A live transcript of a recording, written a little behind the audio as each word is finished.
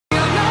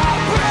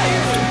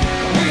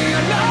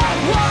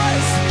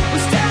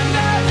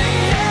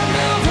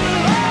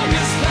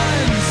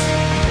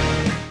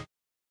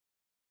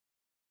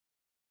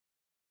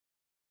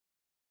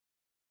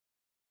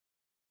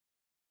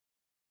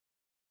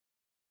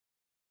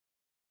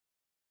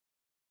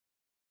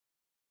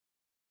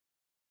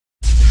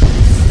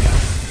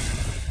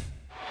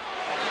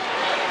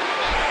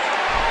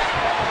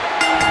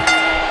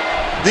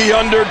The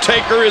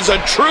Undertaker is a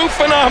true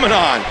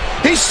phenomenon.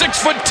 He's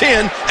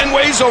 6'10" and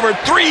weighs over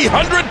 300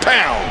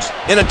 pounds.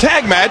 In a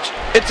tag match,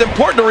 it's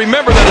important to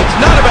remember that it's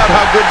not about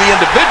how good the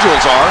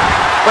individuals are,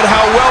 but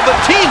how well the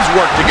teams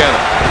work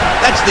together.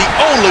 That's the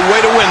only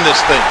way to win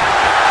this thing.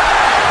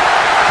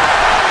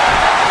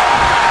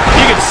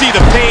 You can see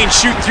the pain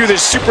shoot through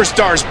this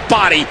superstar's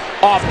body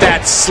off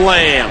that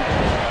slam.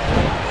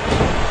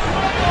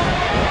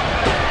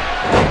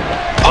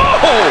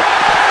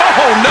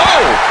 Oh no!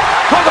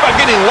 Talk about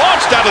getting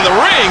launched out of the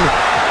ring.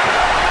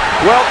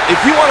 Well, if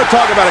you want to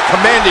talk about a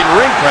commanding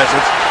ring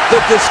presence,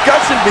 the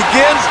discussion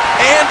begins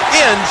and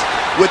ends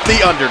with The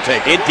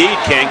Undertaker. Indeed,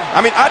 King.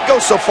 I mean, I'd go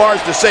so far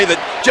as to say that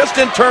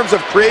just in terms of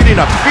creating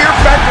a fear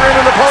factor in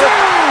an opponent,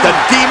 the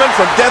Demon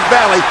from Death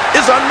Valley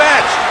is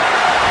unmatched.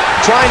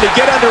 Trying to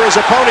get under his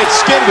opponent's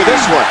skin with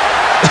this one.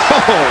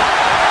 Oh.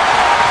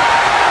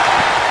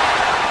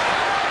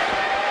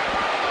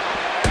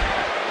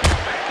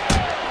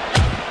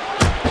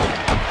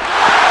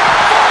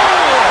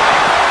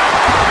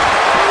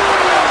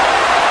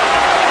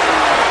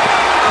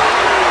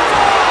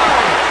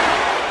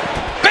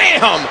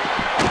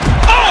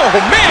 Oh,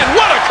 man,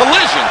 what a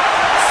collision.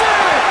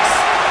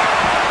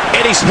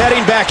 And he's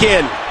heading back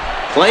in.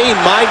 Playing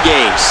mind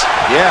games.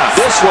 Yeah.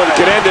 This one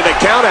could end in a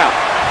countout.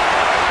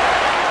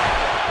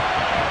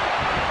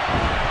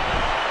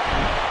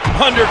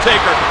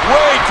 Undertaker,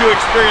 way too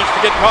experienced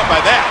to get caught by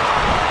that.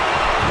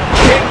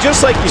 King,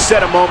 just like you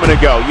said a moment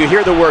ago, you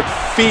hear the word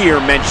fear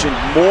mentioned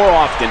more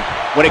often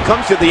when it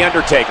comes to The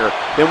Undertaker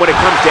than when it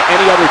comes to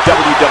any other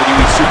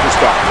WWE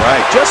superstar.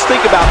 Right. Just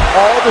think about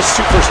all the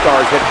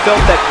superstars that felt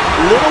that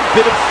little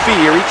bit of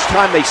fear each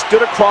time they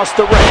stood across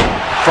the ring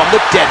from the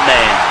dead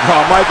man.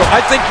 Oh, Michael,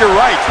 I think you're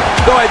right.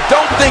 Though I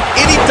don't think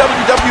any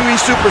WWE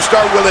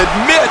superstar will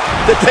admit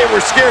that they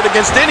were scared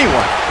against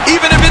anyone,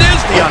 even if it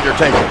is The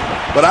Undertaker.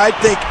 But I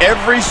think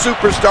every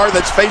superstar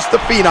that's faced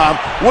the Phenom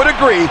would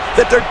agree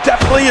that there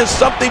definitely is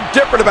something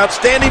different about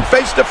standing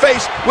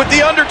face-to-face with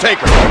The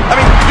Undertaker. I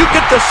mean, you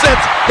get the sense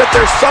that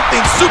there's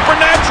something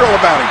supernatural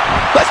about him.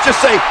 Let's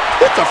just say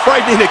it's a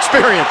frightening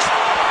experience.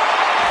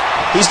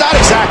 He's not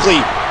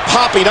exactly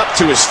popping up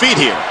to his feet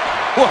here.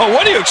 Well,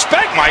 what do you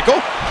expect,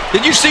 Michael?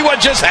 Did you see what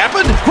just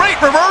happened? Great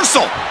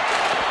reversal.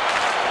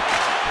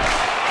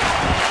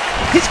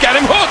 He's got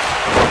him hooked.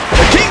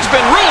 The King's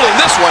been ruling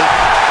this one.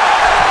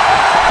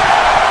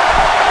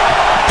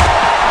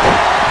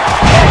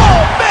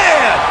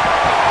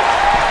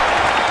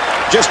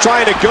 Just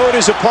trying to goad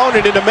his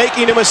opponent into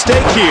making a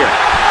mistake here.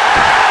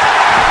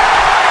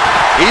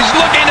 He's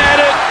looking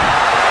at it.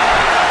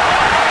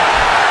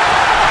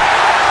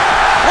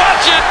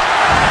 Watch it.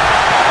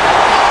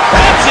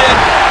 That's it.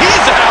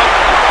 He's out.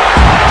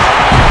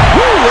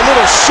 Woo, a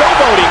little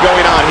showboating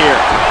going on here.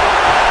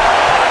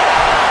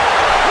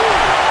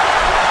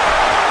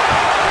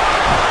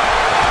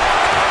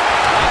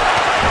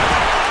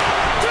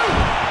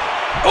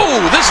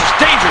 Oh, this is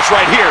dangerous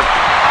right here.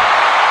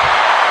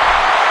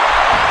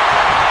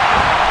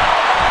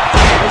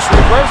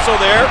 Reversal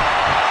there.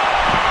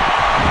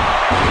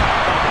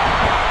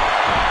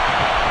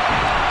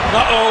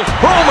 Uh-oh.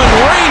 Roman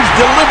Reigns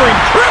delivering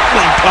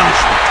crippling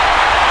punishment.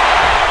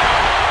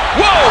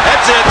 Whoa,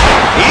 that's it.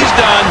 He's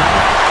done.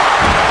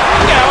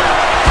 Look out.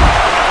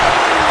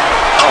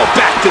 Oh,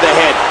 back to the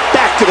head.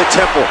 Back to the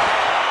temple.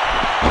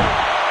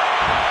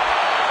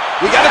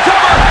 We got a cover.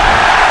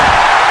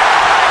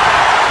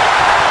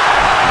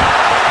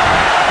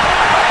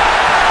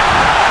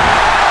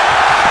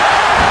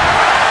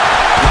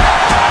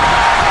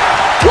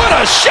 What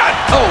a shot!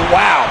 Oh,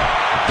 wow.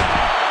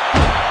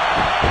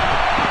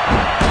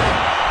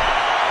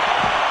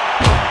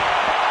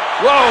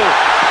 Whoa.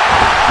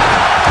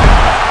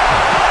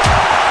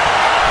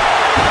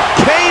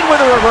 Kane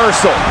with a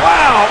reversal.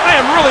 Wow, I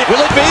am really...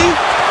 Will it be?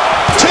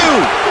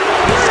 2.